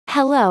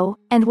Hello,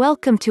 and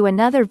welcome to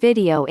another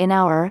video in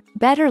our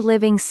Better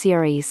Living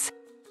series.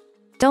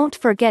 Don't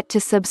forget to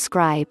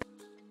subscribe.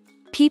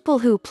 People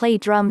who play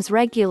drums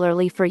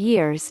regularly for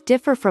years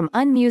differ from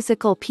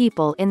unmusical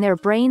people in their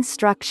brain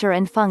structure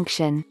and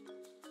function.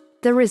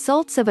 The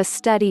results of a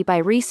study by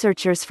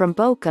researchers from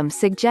Bochum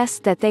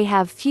suggest that they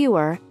have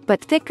fewer,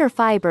 but thicker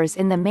fibers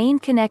in the main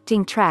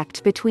connecting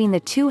tract between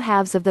the two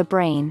halves of the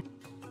brain.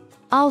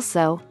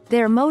 Also,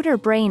 their motor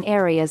brain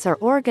areas are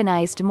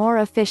organized more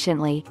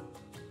efficiently.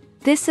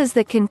 This is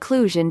the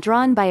conclusion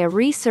drawn by a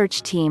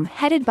research team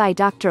headed by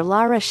Dr.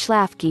 Laura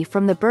Schlafke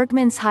from the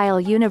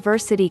Bergmannsheil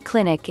University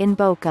Clinic in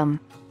Bochum,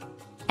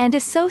 and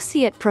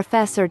Associate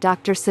Professor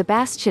Dr.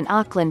 Sebastian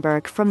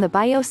Aucklenberg from the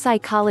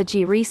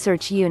Biopsychology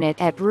Research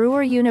Unit at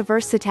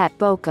Ruhr-Universität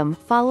Bochum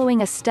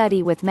following a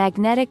study with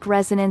magnetic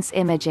resonance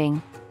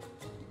imaging.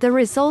 The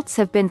results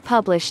have been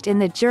published in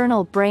the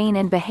journal Brain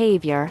and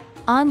Behavior,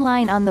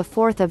 online on the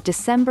 4th of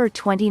December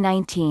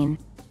 2019.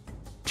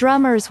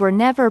 Drummers were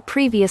never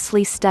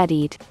previously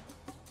studied.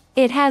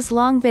 It has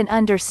long been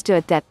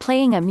understood that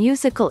playing a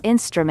musical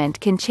instrument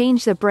can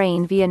change the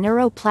brain via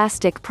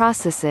neuroplastic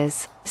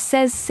processes,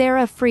 says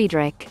Sarah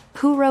Friedrich,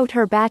 who wrote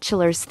her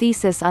bachelor's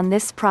thesis on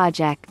this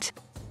project.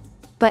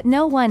 But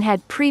no one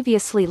had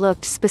previously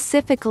looked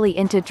specifically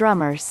into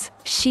drummers,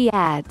 she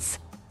adds.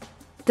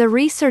 The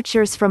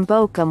researchers from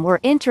Bochum were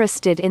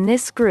interested in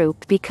this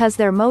group because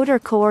their motor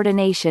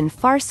coordination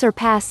far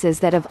surpasses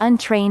that of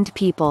untrained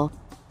people.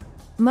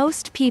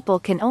 Most people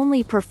can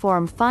only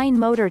perform fine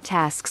motor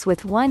tasks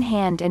with one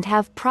hand and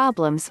have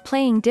problems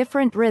playing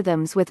different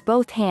rhythms with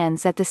both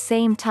hands at the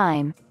same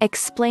time,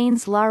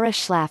 explains Laura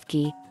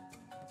Schlafke.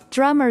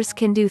 Drummers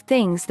can do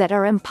things that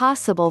are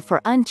impossible for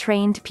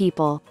untrained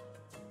people.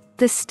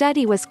 The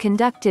study was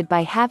conducted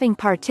by having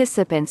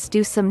participants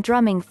do some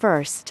drumming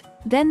first,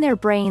 then their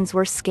brains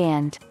were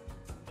scanned.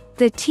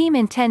 The team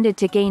intended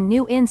to gain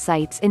new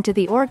insights into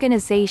the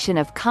organization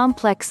of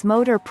complex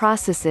motor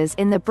processes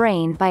in the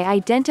brain by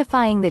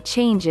identifying the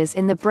changes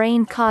in the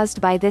brain caused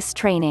by this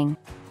training.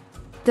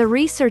 The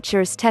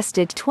researchers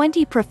tested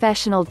 20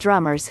 professional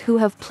drummers who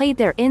have played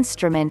their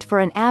instrument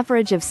for an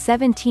average of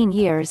 17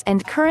 years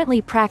and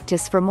currently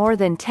practice for more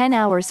than 10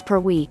 hours per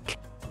week.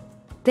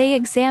 They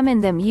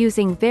examined them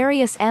using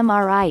various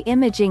MRI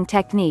imaging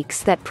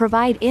techniques that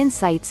provide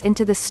insights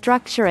into the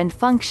structure and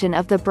function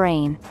of the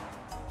brain.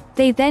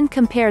 They then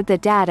compared the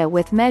data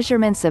with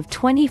measurements of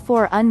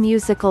 24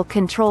 unmusical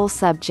control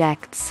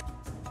subjects.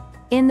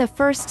 In the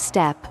first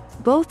step,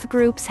 both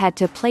groups had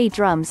to play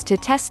drums to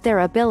test their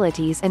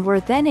abilities and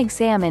were then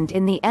examined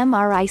in the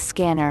MRI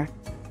scanner.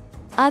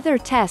 Other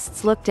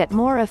tests looked at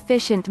more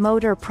efficient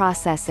motor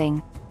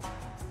processing.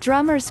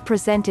 Drummers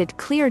presented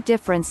clear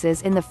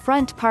differences in the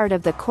front part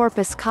of the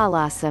corpus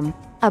callosum,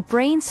 a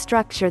brain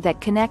structure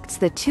that connects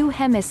the two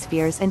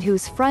hemispheres and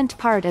whose front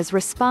part is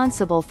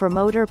responsible for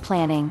motor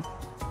planning.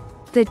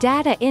 The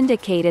data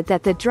indicated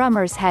that the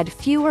drummers had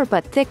fewer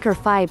but thicker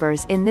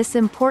fibers in this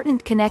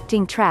important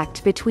connecting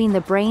tract between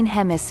the brain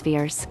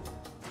hemispheres.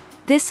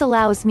 This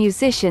allows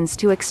musicians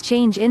to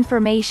exchange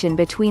information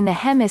between the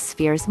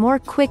hemispheres more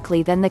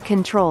quickly than the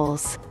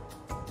controls.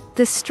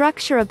 The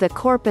structure of the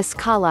corpus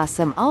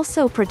callosum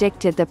also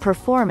predicted the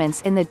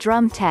performance in the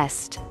drum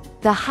test.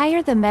 The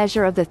higher the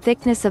measure of the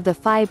thickness of the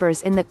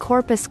fibers in the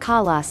corpus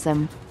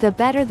callosum, the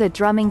better the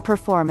drumming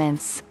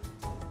performance.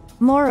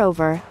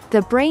 Moreover,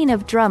 the brain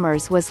of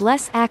drummers was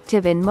less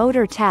active in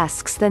motor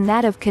tasks than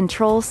that of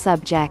control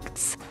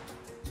subjects.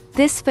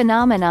 This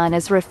phenomenon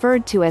is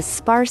referred to as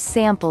sparse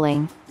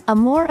sampling. A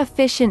more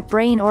efficient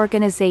brain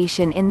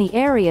organization in the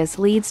areas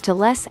leads to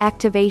less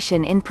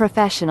activation in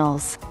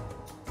professionals.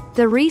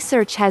 The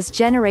research has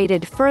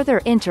generated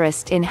further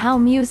interest in how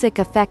music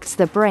affects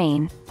the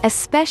brain,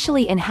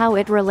 especially in how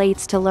it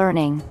relates to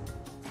learning.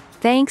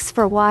 Thanks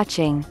for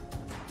watching.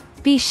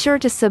 Be sure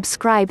to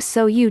subscribe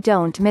so you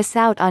don't miss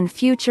out on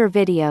future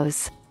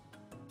videos.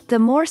 The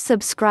more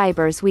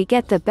subscribers we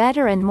get, the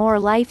better and more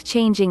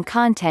life-changing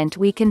content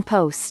we can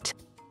post.